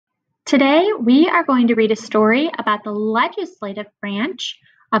Today, we are going to read a story about the legislative branch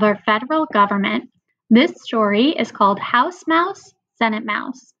of our federal government. This story is called House Mouse, Senate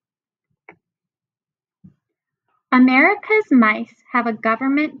Mouse. America's mice have a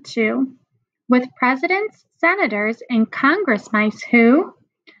government too, with presidents, senators, and Congress mice who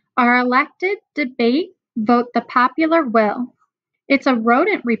are elected, debate, vote the popular will. It's a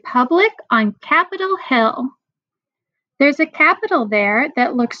rodent republic on Capitol Hill. There's a Capitol there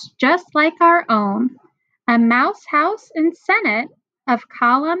that looks just like our own, a mouse house and senate of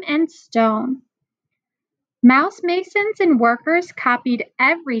column and stone. Mouse masons and workers copied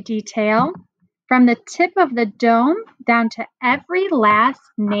every detail, from the tip of the dome down to every last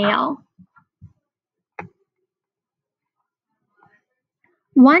nail.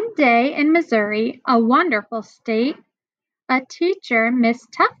 One day in Missouri, a wonderful state, a teacher, Miss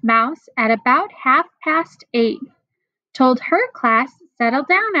Tufmouse, at about 8:30, told her class, "Settle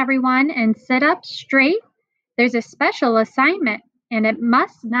down, everyone, and sit up straight. There's a special assignment, and it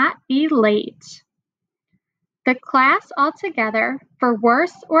must not be late." The class altogether, for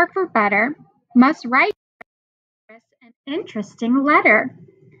worse or for better, must write an interesting letter.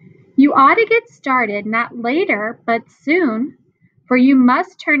 You ought to get started not later, but soon, for you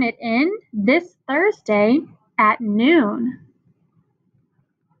must turn it in this Thursday at noon.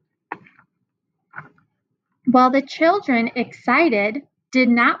 Well, the children, excited, did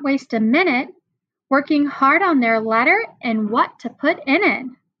not waste a minute working hard on their letter and what to put in it.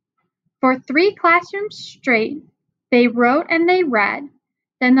 For 3 classrooms straight, they wrote and they read.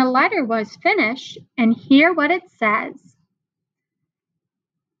 Then the letter was finished, and hear what it says.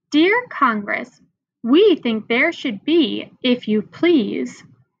 Dear Congress, we think there should be, if you please,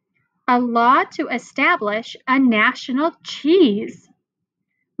 a law to establish a national cheese.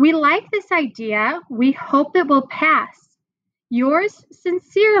 We like this idea. We hope it will pass. Yours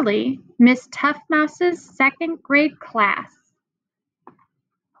sincerely, Miss Tufmouse's 2nd grade class.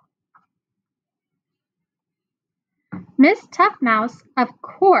 Miss Tufmouse, of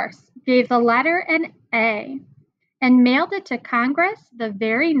course, gave the letter an A and mailed it to Congress the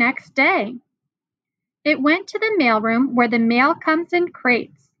very next day. It went to the mailroom where the mail comes in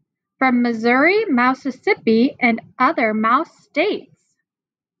crates from Missouri, Mississippi, and other mouse states.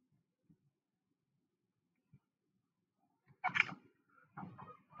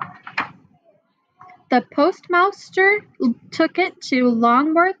 The postmaster took it to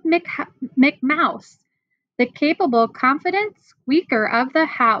Longworth McMouse, the capable, confident squeaker of the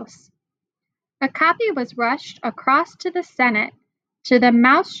House. A copy was rushed across to the Senate, to the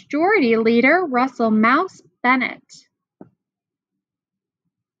Mouse-Majority Leader, Russell Mouse Bennett.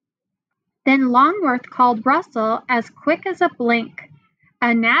 Then Longworth called Russell as quick as a blink.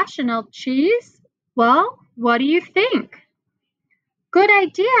 A national cheese? Well, what do you think? Good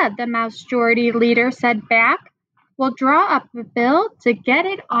idea, the Mouse-Majority Leader said back. We'll draw up a bill to get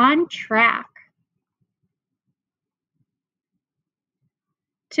it on track.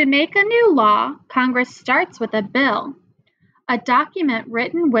 To make a new law, Congress starts with a bill, a document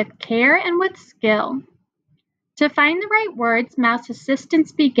written with care and with skill. To find the right words, Mouse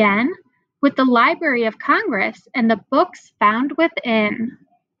assistants began with the Library of Congress and the books found within.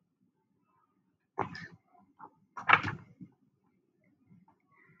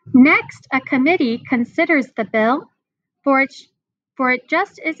 Next, a committee considers the bill, for it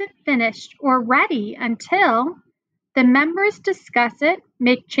just isn't finished or ready until the members discuss it,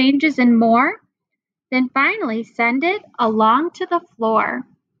 make changes and more, then finally send it along to the floor.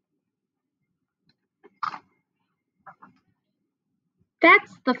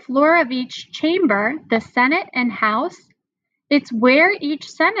 That's the floor of each chamber, the Senate and House. It's where each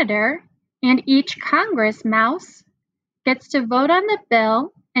senator and each Congress mouse gets to vote on the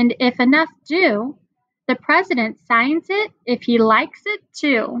bill, and if enough do, the president signs it if he likes it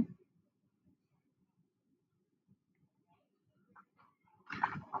too.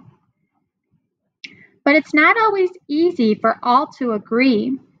 But it's not always easy for all to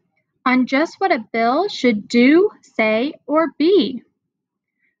agree on just what a bill should do, say, or be.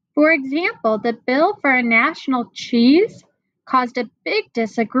 For example, the bill for a national cheese caused a big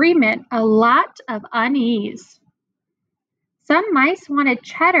disagreement, a lot of unease. Some mice wanted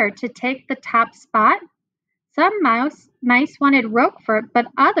cheddar to take the top spot. Some mice wanted Roquefort,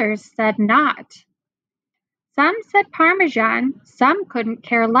 but others said not. Some said Parmesan, some couldn't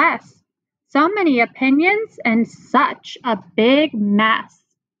care less. So many opinions and such a big mess.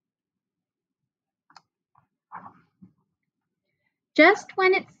 Just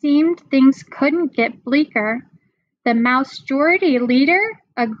when it seemed things couldn't get bleaker, the Mouse-Majority Leader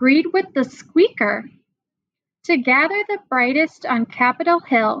agreed with the squeaker to gather the brightest on Capitol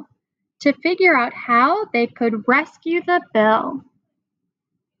Hill to figure out how they could rescue the bill.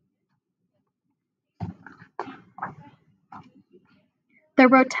 The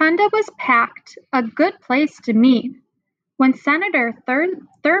rotunda was packed, a good place to meet, when Senator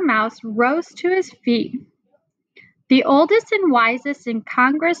Thurmouse rose to his feet. The oldest and wisest in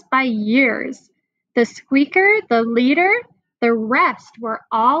Congress by years, the Squeaker, the leader, the rest were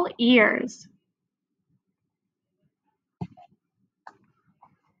all ears.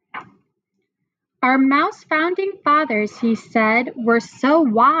 Our mouse founding fathers, he said, were so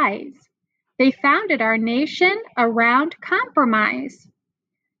wise. They founded our nation around compromise.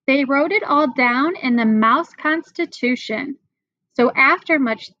 They wrote it all down in the Mouse Constitution. So after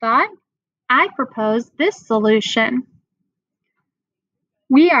much thought, I propose this solution.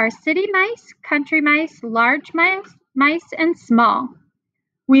 We are city mice, country mice, large mice, and small.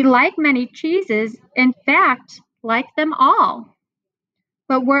 We like many cheeses, in fact, like them all.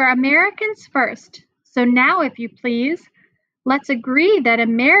 But we're Americans first. So now, if you please, let's agree that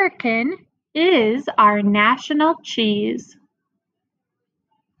American is our national cheese.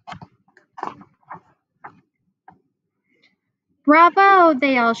 Bravo,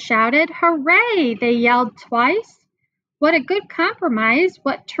 they all shouted. Hooray, they yelled twice. What a good compromise,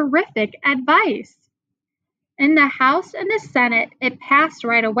 what terrific advice. In the House and the Senate, it passed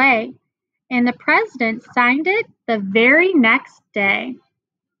right away, and the president signed it the very next day.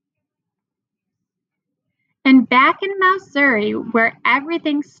 And back in Mousesouri, where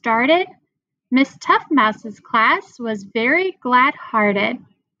everything started, Miss Tuffmouse's class was very glad-hearted.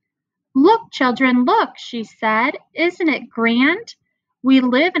 Look, children, look, she said. Isn't it grand? We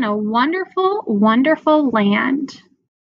live in a wonderful, wonderful land.